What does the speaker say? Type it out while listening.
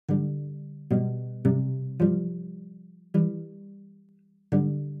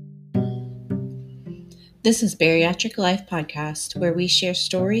This is Bariatric Life Podcast, where we share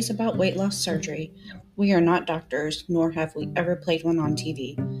stories about weight loss surgery. We are not doctors, nor have we ever played one on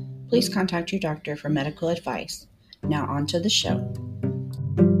TV. Please contact your doctor for medical advice. Now on to the show.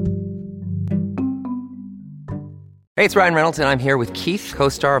 Hey, it's Ryan Reynolds, and I'm here with Keith,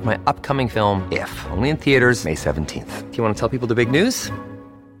 co-star of my upcoming film, If, only in theaters May 17th. Do you want to tell people the big news?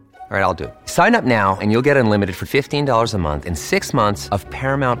 All right, I'll do it. Sign up now and you'll get unlimited for $15 a month and 6 months of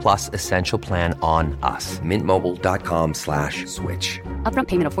Paramount Plus Essential Plan on us. MintMobile.com/switch. Upfront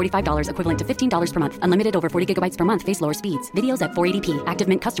payment of $45 equivalent to $15 per month. Unlimited over 40 gigabytes per month. Face lower speeds. Videos at 480p. Active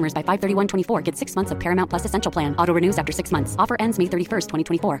Mint customers by 531.24 get 6 months of Paramount Plus Essential Plan. Auto renews after 6 months. Offer ends May 31st,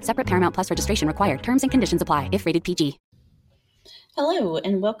 2024. Separate Paramount Plus registration required. Terms and conditions apply if rated PG. Hello,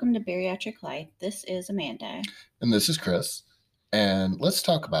 and welcome to Bariatric Life. This is Amanda. And this is Chris. And let's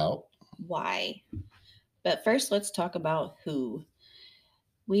talk about why. But first, let's talk about who.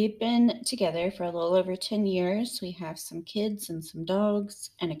 We've been together for a little over 10 years. We have some kids and some dogs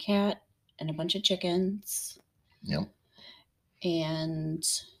and a cat and a bunch of chickens. Yep. And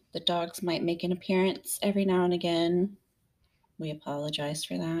the dogs might make an appearance every now and again. We apologize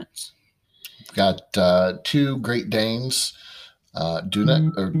for that. We've got two Great Danes,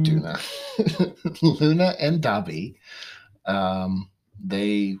 Luna and Dobby.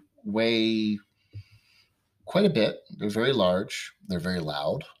 They weigh quite a bit. They're very large. They're very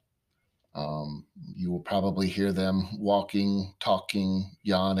loud. You will probably hear them walking, talking,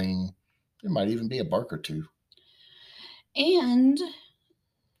 yawning. There might even be a bark or two. And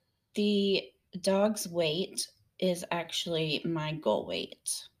the dog's weight is actually my goal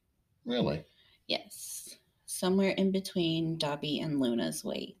weight. Really? Yes. Somewhere in between Dobby and Luna's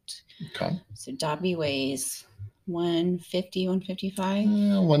weight. Okay. So Dobby weighs 150, 155?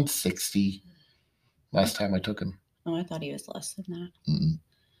 160. Last time I took him. Oh, I thought he was less than that.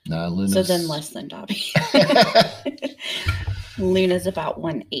 No, Luna's... So then less than Dobby. Luna's about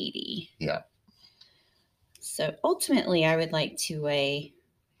 180. Yeah. So ultimately, I would like to weigh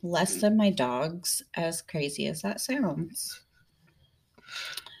less than my dogs, as crazy as that sounds.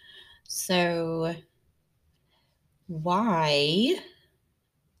 So why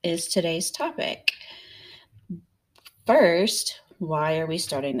is today's topic? First, why are we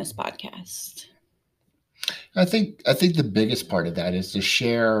starting this podcast? I think the biggest part of that is to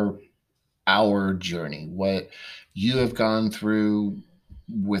share our journey, what you have gone through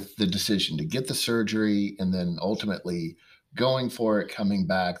with the decision to get the surgery and then ultimately going for it, coming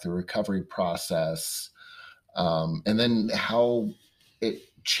back, the recovery process, and then how it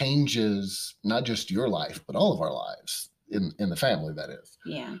changes not just your life, but all of our lives in the family, that is.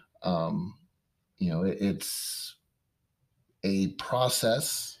 Yeah. It's a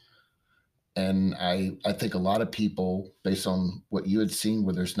process. And I think a lot of people, based on what you had seen,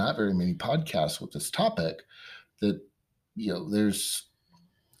 where there's not very many podcasts with this topic, that, there's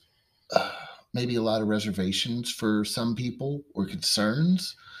maybe a lot of reservations for some people or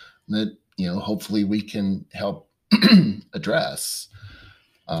concerns that, hopefully we can help address,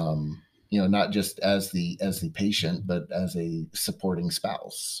 not just as the patient, but as a supporting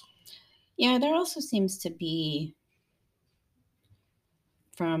spouse. Yeah, there also seems to be,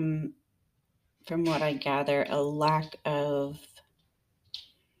 from what I gather, a lack of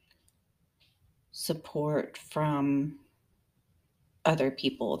support from other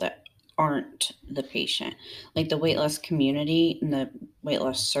people that aren't the patient. Like the weight loss community and the weight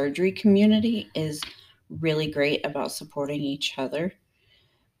loss surgery community is really great about supporting each other.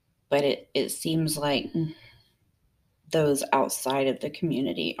 But it seems like those outside of the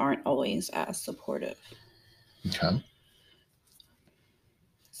community aren't always as supportive. Okay.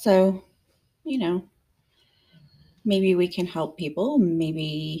 So, maybe we can help people,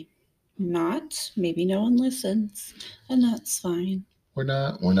 maybe not, maybe no one listens, and that's fine. We're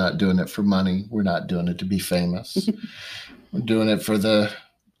not doing it for money. We're not doing it to be famous. We're doing it for the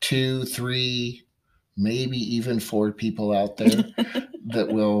 2, 3, maybe even 4 people out there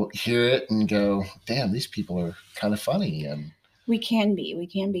that will hear it and go, damn, these people are kind of funny. And we can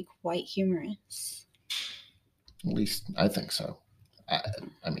be quite humorous. At least I think so.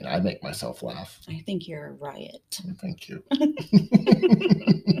 I make myself laugh. I think you're a riot. Thank you.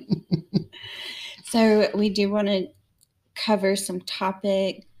 So we do want to cover some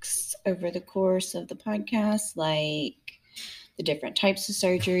topics over the course of the podcast, like the different types of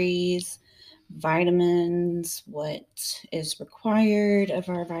surgeries, vitamins, what is required of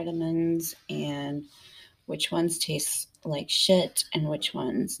our vitamins, and which ones taste like shit and which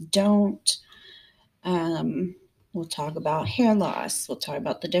ones don't. We'll talk about hair loss. We'll talk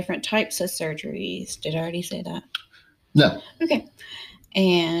about the different types of surgeries. Did I already say that? No. Okay.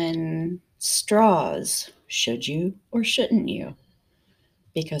 And Straws. Should you or shouldn't you?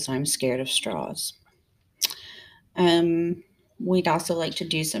 Because I'm scared of straws. We'd also like to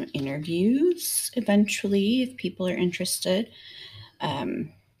do some interviews eventually if people are interested.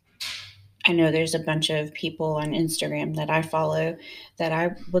 I know there's a bunch of people on Instagram that I follow that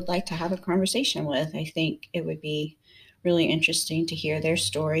I would like to have a conversation with. I think it would be really interesting to hear their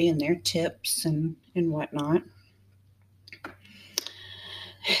story and their tips and whatnot.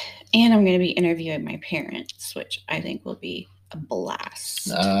 And I'm going to be interviewing my parents, which I think will be a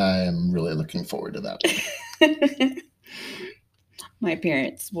blast. I'm really looking forward to that. My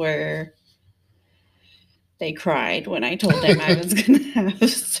parents they cried when I told them I was going to have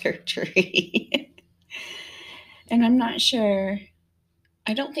surgery. And I'm not sure.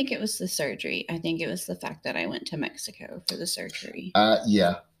 I don't think it was the surgery. I think it was the fact that I went to Mexico for the surgery.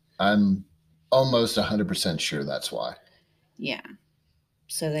 Yeah, I'm almost 100% sure that's why. Yeah.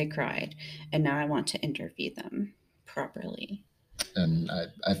 So they cried. And now I want to interview them properly. And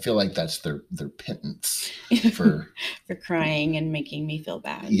I feel like that's their penance for for crying and making me feel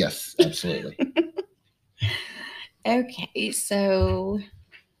bad. Yes, absolutely. Okay, so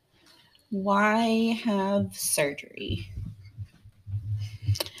why have surgery?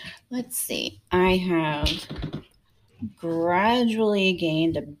 Let's see. I have gradually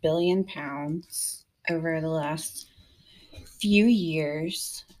gained 1 billion pounds over the last few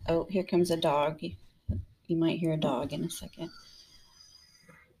years. Oh, here comes a dog. You might hear a dog in a second.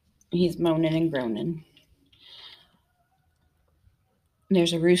 He's moaning and groaning.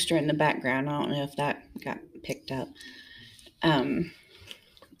 There's a rooster in the background. I don't know if that got picked up.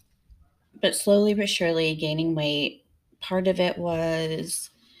 But slowly but surely gaining weight. Part of it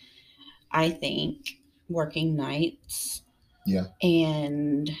was, I think, working nights. Yeah.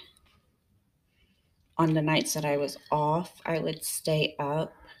 And on the nights that I was off, I would stay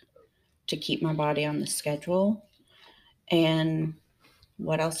up to keep my body on the schedule. And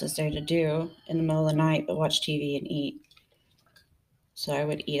what else is there to do in the middle of the night but watch TV and eat? So I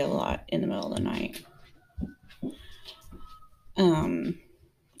would eat a lot in the middle of the night.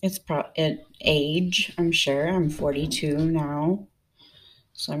 It's age, I'm sure. I'm 42 now.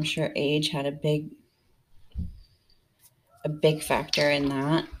 So I'm sure age had a big factor in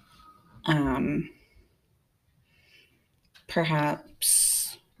that.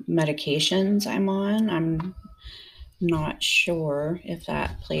 Perhaps medications I'm on. I'm not sure if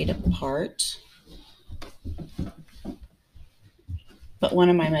that played a part. But one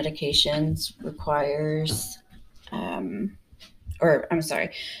of my medications requires,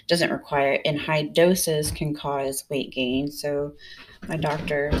 doesn't require, in high doses can cause weight gain. So my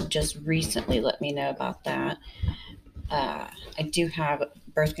doctor just recently let me know about that. I do have a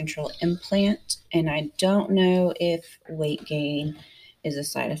birth control implant, and I don't know if weight gain is a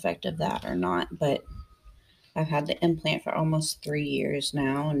side effect of that or not, but I've had the implant for almost 3 years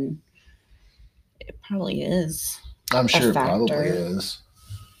now, and it probably is. I'm sure it probably is.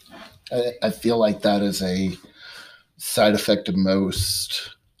 I feel like that is a side effect of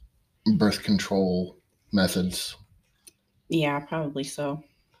most birth control methods. Yeah, probably so.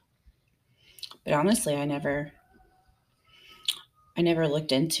 But honestly, I never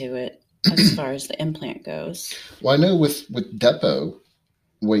looked into it as far as the implant goes. Well, I know with Depo,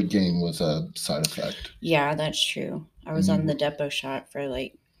 weight gain was a side effect. Yeah, that's true. I was on the Depo shot for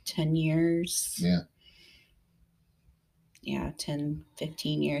like 10 years. Yeah. Yeah, 10,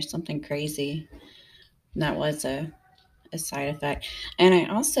 15 years, something crazy. And that was a side effect. And I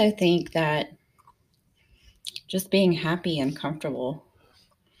also think that just being happy and comfortable.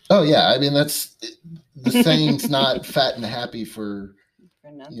 Oh, yeah. I mean, that's the saying's not fat and happy for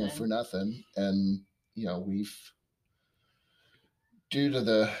nothing. For nothing. And, we've, due to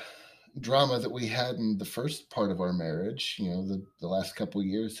the drama that we had in the first part of our marriage, the last couple of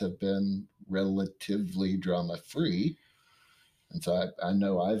years have been relatively drama free. And so I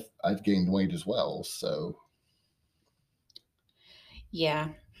know I've gained weight as well. So. Yeah.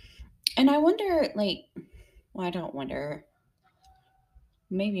 And I wonder, I don't wonder.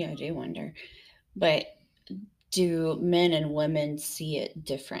 Maybe I do wonder. But do men and women see it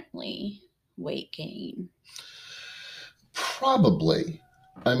differently, weight gain? Probably.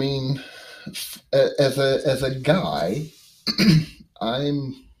 I mean, as a guy,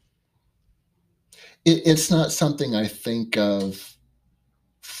 it's not something I think of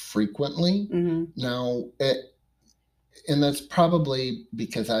frequently. Mm-hmm. Now, and that's probably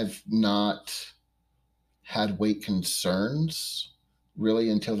because I've not had weight concerns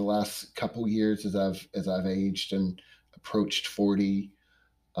really until the last couple years as I've aged and approached 40.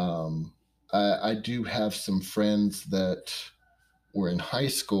 I do have some friends that were in high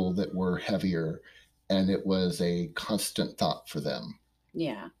school that were heavier, and it was a constant thought for them.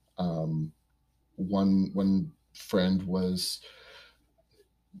 Yeah. One friend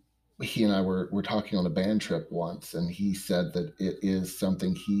he and I were talking on a band trip once, and he said that it is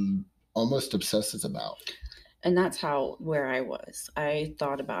something he almost obsesses about. And that's where I was. I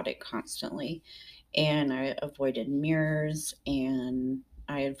thought about it constantly, and I avoided mirrors, and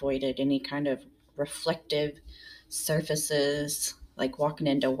I avoided any kind of reflective surfaces, like walking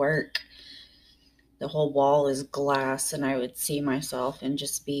into work. The whole wall is glass, and I would see myself and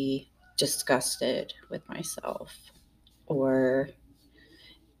just be disgusted with myself. Or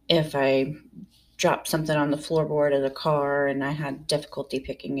if I dropped something on the floorboard of the car and I had difficulty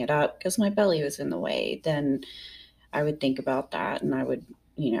picking it up because my belly was in the way, then I would think about that, and I would,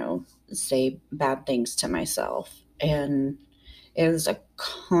 say bad things to myself. And it was a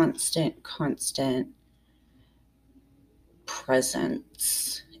constant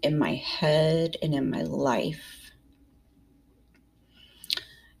presence in my head and in my life.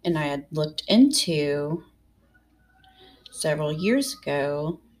 And I had looked into several years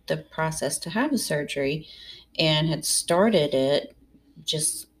ago the process to have a surgery and had started it,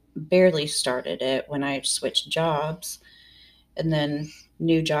 just barely started it when I switched jobs. And then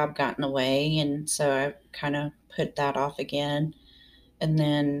new job got in the way, and so I kind of put that off again. And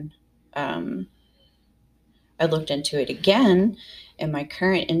then I looked into it again, and my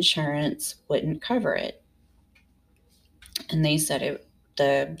current insurance wouldn't cover it. And they said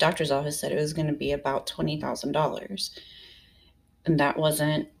the doctor's office said it was going to be about $20,000. And that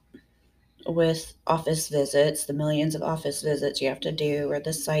wasn't with office visits, the millions of office visits you have to do, or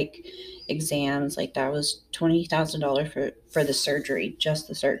the psych exams. Like, that was $20,000 for the surgery, just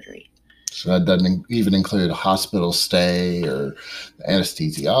the surgery. So that doesn't even include a hospital stay or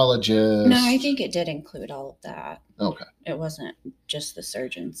anesthesiologist? No, I think it did include all of that. Okay. It wasn't just the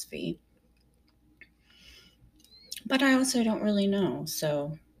surgeon's fee. But I also don't really know,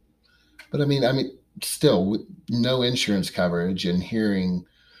 so. But I mean, still, with no insurance coverage and hearing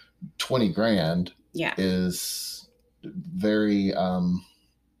 20 grand is very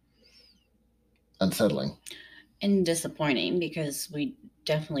unsettling. And disappointing, because we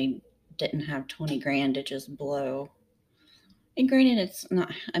definitely didn't have 20 grand to just blow. And granted, it's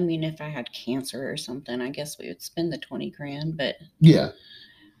not, if I had cancer or something, I guess we would spend the 20 grand, but yeah,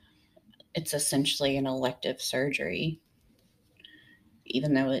 it's essentially an elective surgery,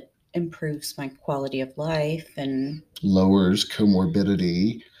 even though it improves my quality of life and lowers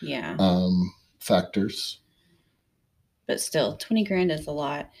comorbidity factors. But still, 20 grand is a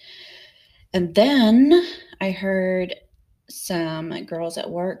lot. And then I heard some girls at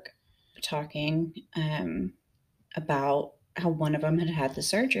work talking about how one of them had the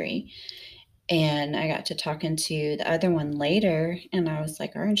surgery. And I got to talking to the other one later, and I was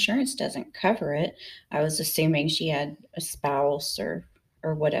like, our insurance doesn't cover it. I was assuming she had a spouse or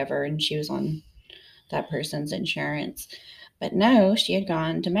whatever, and she was on that person's insurance. But no, she had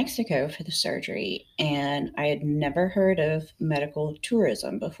gone to Mexico for the surgery, and I had never heard of medical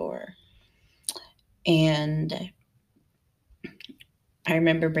tourism before. And I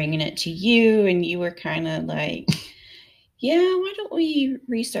remember bringing it to you, and you were kind of like, yeah, why don't we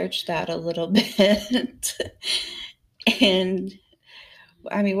research that a little bit? And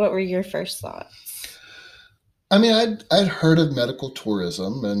what were your first thoughts? I'd heard of medical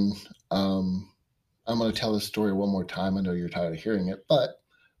tourism, and I'm going to tell this story one more time. I know you're tired of hearing it, but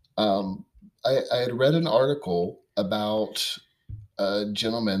I had read an article about a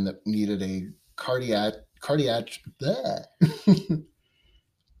gentleman that needed a cardiac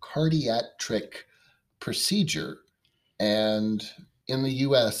procedure, and in the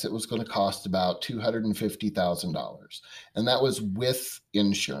U.S. it was going to cost about $250,000, and that was with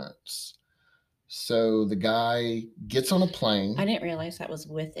insurance. So the guy gets on a plane. I didn't realize that was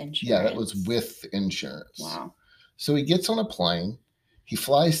with insurance. Yeah, that was with insurance. Wow. So he gets on a plane. He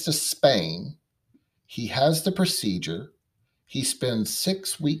flies to Spain. He has the procedure. He spends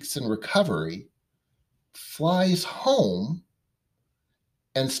 6 weeks in recovery, flies home,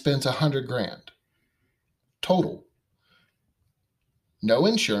 and spends $100,000 total. No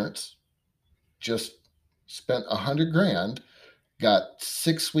insurance, just spent $100,000, got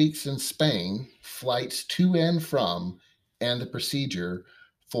 6 weeks in Spain, flights to and from, and the procedure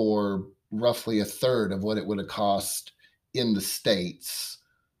for roughly a third of what it would have cost in the States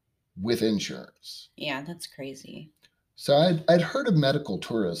with insurance. Yeah, that's crazy. So I'd heard of medical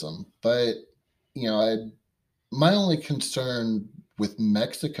tourism, but my only concern with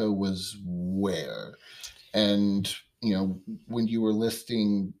Mexico was where. And when you were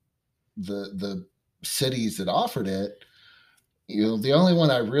listing the cities that offered it, The only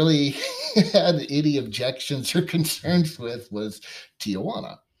one I really had any objections or concerns with was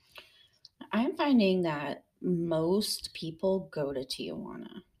Tijuana. I'm finding that most people go to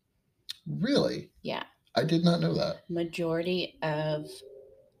Tijuana. Really? Yeah. I did not know that. Majority of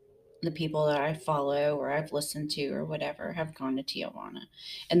the people that I follow or I've listened to or whatever have gone to Tijuana.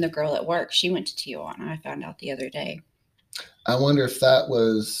 And the girl at work, she went to Tijuana. I found out the other day. I wonder if that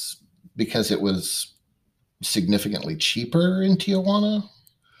was because it was significantly cheaper in Tijuana,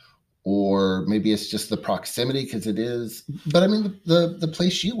 or maybe it's just the proximity because it is. But I mean, the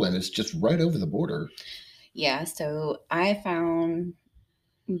place you went is just right over the border. Yeah, so I found,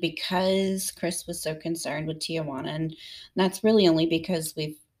 because Chris was so concerned with Tijuana, and that's really only because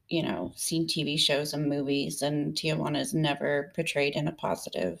we've, seen TV shows and movies, and Tijuana is never portrayed in a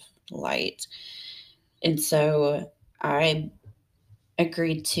positive light. And so I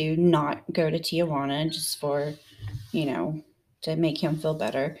agreed to not go to Tijuana just for, to make him feel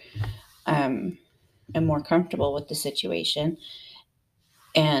better, and more comfortable with the situation,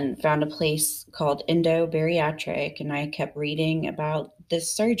 and found a place called Endo Bariatric. And I kept reading about this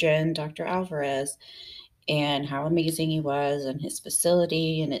surgeon, Dr. Alvarez, and how amazing he was and his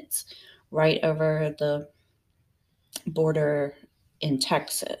facility. And it's right over the border in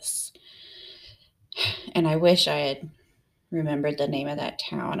Texas. And I wish I had remembered the name of that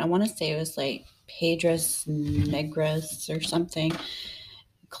town. I want to say it was like Piedras Negras or something.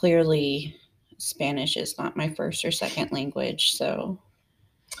 Clearly, Spanish is not my first or second language, so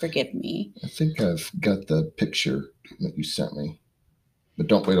forgive me. I think I've got the picture that you sent me, but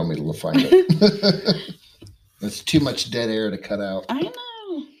don't wait on me to find it. That's too much dead air to cut out. I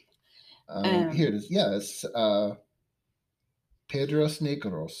know. Here it is. Yeah, it's Pedros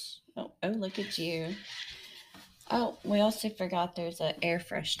Negros. Oh, look at you. Oh, we also forgot there's an air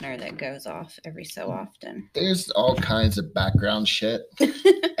freshener that goes off every so often. There's all kinds of background shit,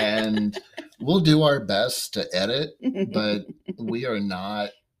 and we'll do our best to edit, but we are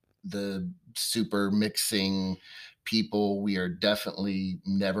not the super mixing people. We are definitely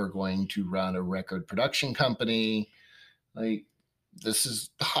never going to run a record production company. Like, this is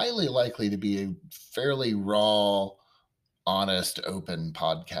highly likely to be a fairly raw, honest, open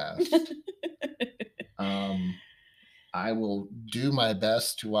podcast. I will do my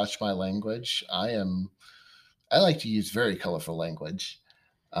best to watch my language. I like to use very colorful language.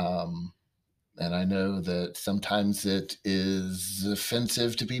 And I know that sometimes it is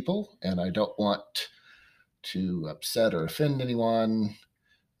offensive to people, and I don't want to upset or offend anyone.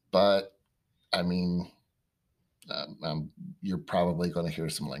 But I mean, you're probably going to hear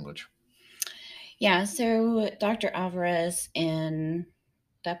some language. Yeah, so Dr. Alvarez in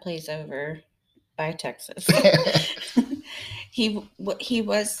that place over by Texas, he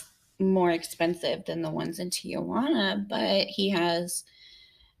was more expensive than the ones in Tijuana, but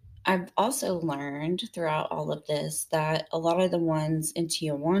I've also learned throughout all of this that a lot of the ones in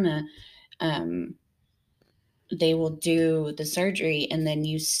Tijuana, they will do the surgery and then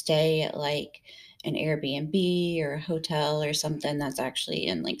you stay at like an Airbnb or a hotel or something that's actually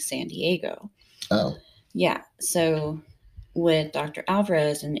in like San Diego. Oh. Yeah. So with Dr.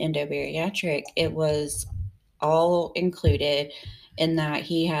 Alvarez and Endobariatric, it was all included in that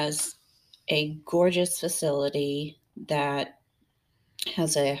he has a gorgeous facility that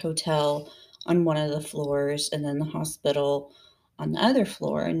has a hotel on one of the floors and then the hospital on the other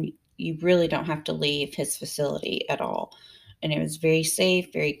floor. And you really don't have to leave his facility at all. And it was very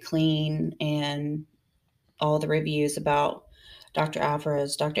safe, very clean, and all the reviews about Dr.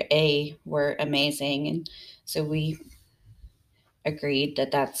 Alvarez, Dr. A were amazing. And so we agreed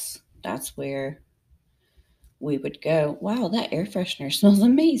that that's where we would go. Wow, that air freshener smells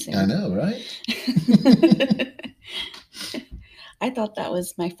amazing. I know, right? I thought that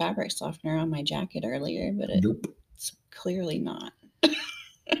was my fabric softener on my jacket earlier, but it's clearly not.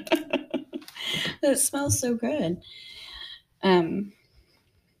 It smells so good.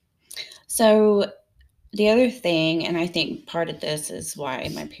 So the other thing, and I think part of this is why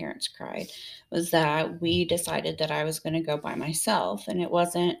my parents cried, was that we decided that I was going to go by myself, and it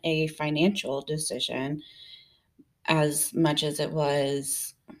wasn't a financial decision as much as it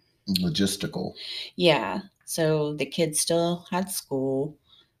was logistical. Yeah. So the kids still had school.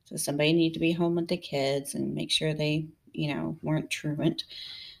 So somebody needed to be home with the kids and make sure they, weren't truant.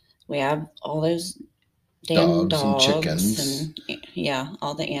 We have all those damn dogs and chickens. And yeah,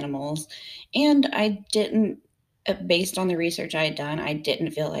 all the animals. And I didn't, based on the research I had done, I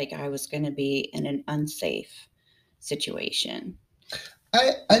didn't feel like I was going to be in an unsafe situation.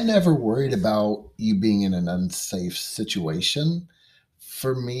 I never worried about you being in an unsafe situation.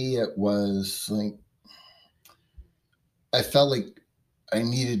 For me, it was like, I felt like I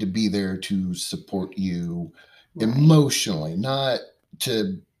needed to be there to support you Right. emotionally, not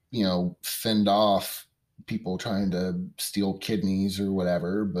to, fend off people trying to steal kidneys or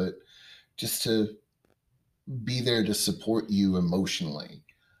whatever, but just to be there to support you emotionally.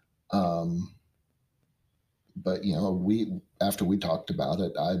 But we after we talked about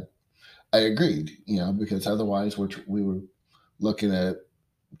it, I agreed, because otherwise we were looking at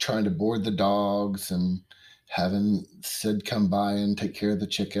trying to board the dogs and having Sid come by and take care of the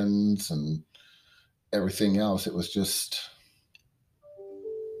chickens and everything else. It was just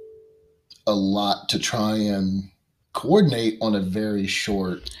a lot to try and coordinate on a very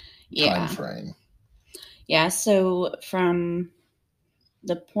short time Yeah. frame. Yeah. So from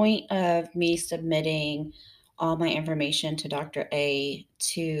the point of me submitting all my information to Dr. A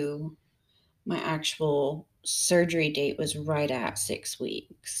to my actual surgery date was right at 6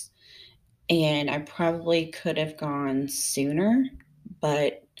 weeks. And I probably could have gone sooner,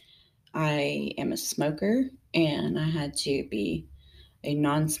 but I am a smoker and I had to be a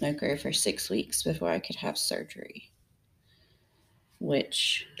non smoker for 6 weeks before I could have surgery.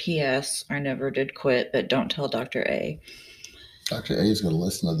 Which, P.S., I never did quit, but don't tell Dr. A. Dr. A is going to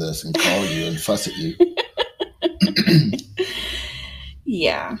listen to this and call you and fuss at you.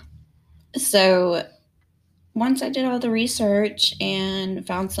 Yeah. So once I did all the research and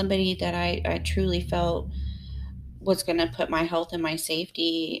found somebody that I truly felt was going to put my health and my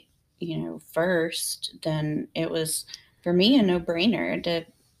safety, first, then it was for me a no-brainer to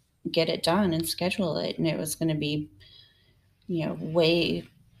get it done and schedule it. And it was going to be, way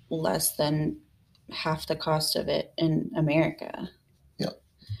less than half the cost of it in America. Yeah.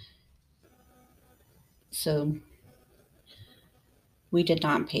 So we did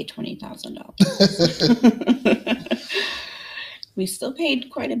not pay $20,000. We still paid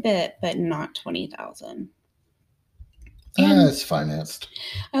quite a bit, but not $20,000. It's financed.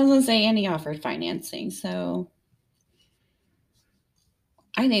 I was going to say, and he offered financing. So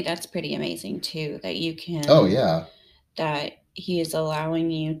I think that's pretty amazing too, that you can. Oh, yeah. That he is allowing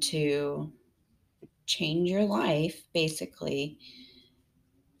you to change your life basically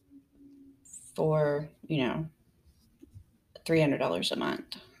for, $300 a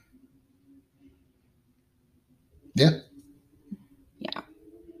month. Yeah. Yeah.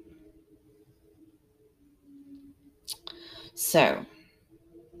 So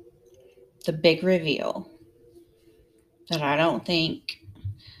the big reveal that I don't think,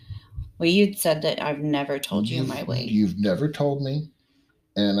 well, you'd said that I've never told you my weight. You've never told me.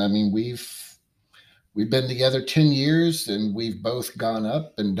 And I mean, we've been together 10 years and we've both gone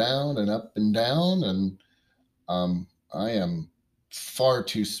up and down and up and down. And I am far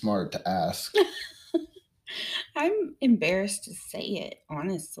too smart to ask. I'm embarrassed to say it,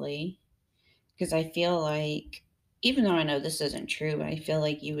 honestly, because I feel like, even though I know this isn't true, I feel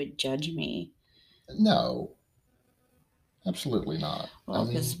like you would judge me. No, absolutely not. Well,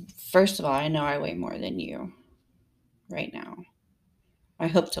 because first of all, I know I weigh more than you right now. I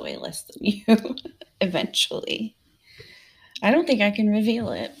hope to weigh less than you eventually. I don't think I can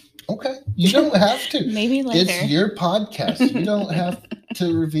reveal it. Okay. You don't have to. Maybe later. It's your podcast. You don't have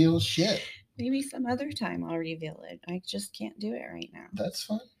to reveal shit. Maybe some other time I'll reveal it. I just can't do it right now. That's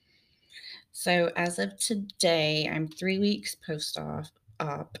fine. So as of today, I'm 3 weeks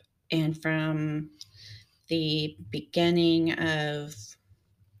post-op, and from the beginning of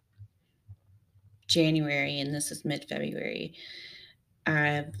January, and this is mid-February,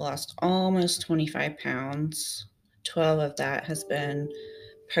 I've lost almost 25 pounds. 12 of that has been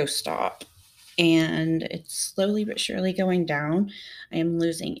post-op, and it's slowly but surely going down. I am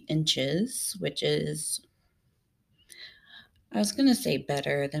losing inches, which is, I was going to say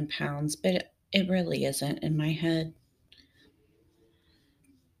better than pounds, but it really isn't in my head.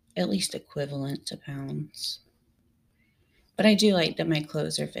 At least equivalent to pounds. But I do like that my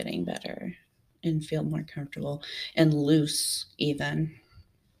clothes are fitting better and feel more comfortable and loose even.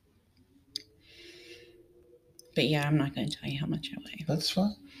 But yeah, I'm not going to tell you how much I weigh. That's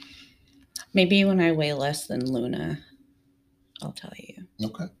fine. Maybe when I weigh less than Luna, I'll tell you.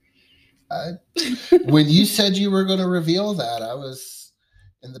 Okay. When you said you were going to reveal that, I was,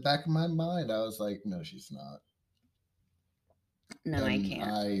 in the back of my mind, I was like, no, she's not. No, and I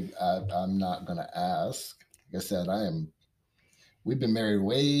can't. I'm not going to ask. Like I said, we've been married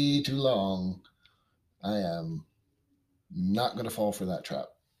way too long. I am not going to fall for that trap.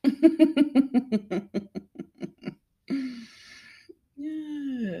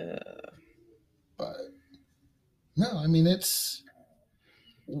 Yeah. But no, I mean, it's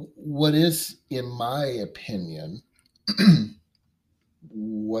what is, in my opinion,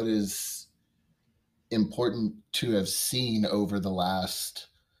 what is important to have seen over the last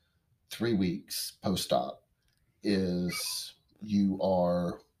 3 weeks post-op is you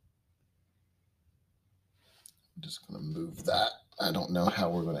are, I'm just going to move that. I don't know how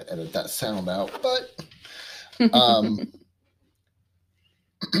we're going to edit that sound out, but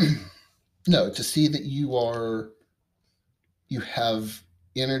no, to see that you have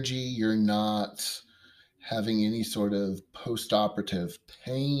energy, you're not having any sort of post-operative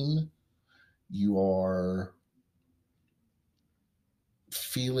pain, you are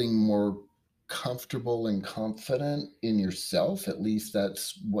feeling more comfortable and confident in yourself. At least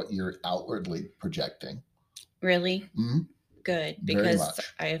that's what you're outwardly projecting. Really? Mm-hmm. Good, Very because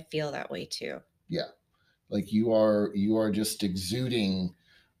much. I feel that way too. Yeah. Like you are just exuding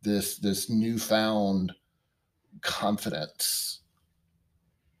this newfound confidence.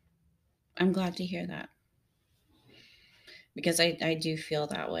 I'm glad to hear that, because I do feel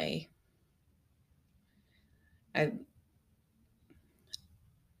that way. I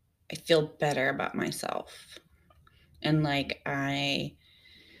feel better about myself, and like I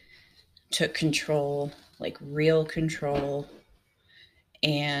took control, like real control,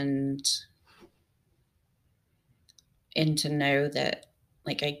 and to know that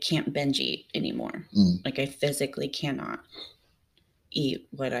like I can't binge eat anymore. Like I physically cannot eat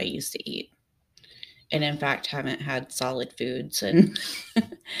what I used to eat, and in fact haven't had solid foods in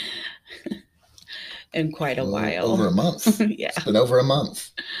in quite a while. Over a month. Yeah. It's been over a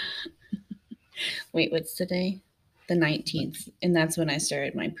month. Wait, what's today? The 19th. And that's when I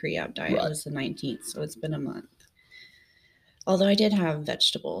started my pre-op diet. Right. It was the 19th, so it's been a month. Although I did have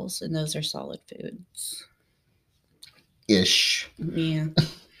vegetables, and those are solid foods. Ish. Yeah.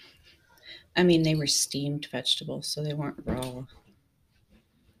 I mean, they were steamed vegetables, so they weren't raw.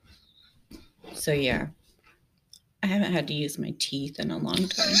 So yeah. I haven't had to use my teeth in a long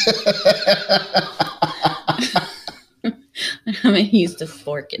time. I haven't used a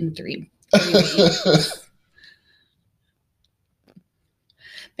fork in three weeks.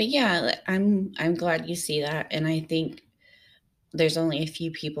 But yeah, I'm glad you see that, and I think there's only a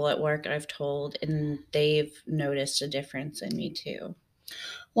few people at work I've told, and they've noticed a difference in me too.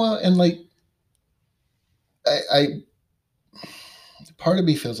 Well, and like I part of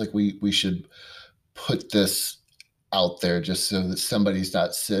me feels like we should put this out there just so that somebody's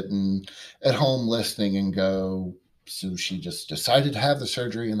not sitting at home listening and go, so she just decided to have the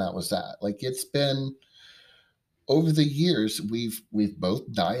surgery and that was that. Like it's been over the years, we've both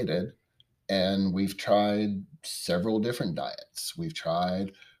dieted and we've tried several different diets. We've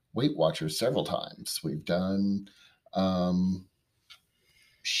tried Weight Watchers several times. We've done what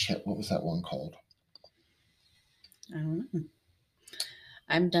was that one called? I don't know.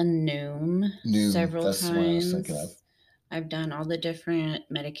 I've done Noom several that's times. What I was thinking of. I've done all the different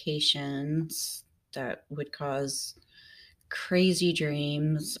medications that would cause crazy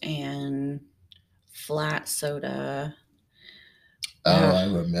dreams and flat soda. Oh, I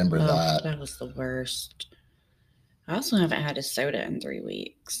remember that. That was the worst. I also haven't had a soda in 3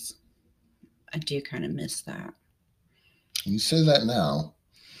 weeks. I do kind of miss that. You say that now.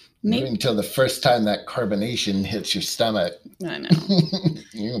 Maybe wait until the first time that carbonation hits your stomach. I know.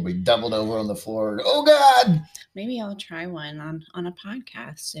 You're going to be doubled over on the floor. Oh, God. Maybe I'll try one on a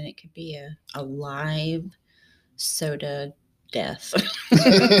podcast, and it could be a live soda death.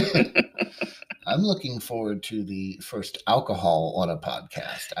 I'm looking forward to the first alcohol on a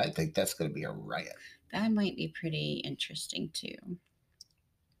podcast. I think that's going to be a riot. That might be pretty interesting too.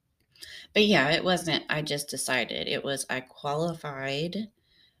 But yeah, it wasn't, I just decided. It was, I qualified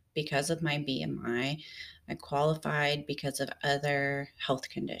because of my BMI. I qualified because of other health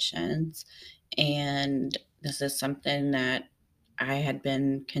conditions. And this is something that I had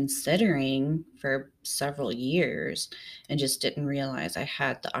been considering for several years and just didn't realize I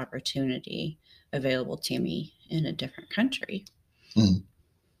had the opportunity available to me in a different country. Mm.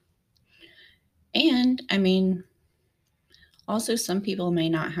 And I mean, also some people may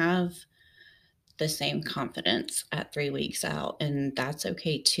not have the same confidence at 3 weeks out, and that's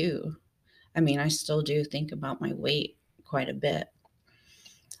okay too. I mean, I still do think about my weight quite a bit,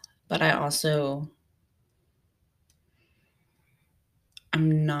 but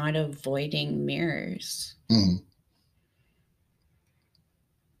I'm not avoiding mirrors. Mm.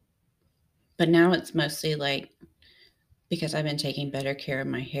 But now it's mostly like, because I've been taking better care of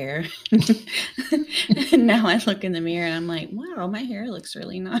my hair. And now I look in the mirror and I'm like, wow, my hair looks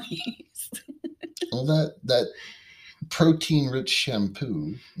really nice. Well, that protein-rich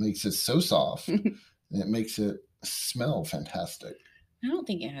shampoo makes it so soft, and it makes it smell fantastic. I don't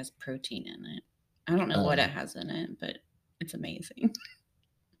think it has protein in it. I don't know what it has in it, but it's amazing.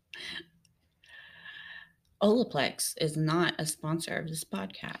 Olaplex is not a sponsor of this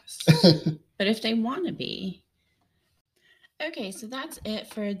podcast, but if they want to be. Okay, so that's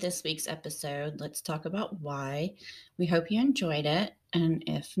it for this week's episode. Let's talk about why. We hope you enjoyed it. And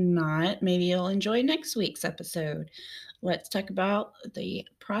if not, maybe you'll enjoy next week's episode. Let's talk about the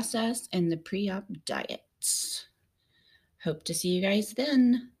process and the pre-op diets. Hope to see you guys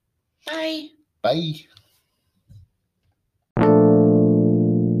then. Bye. Bye.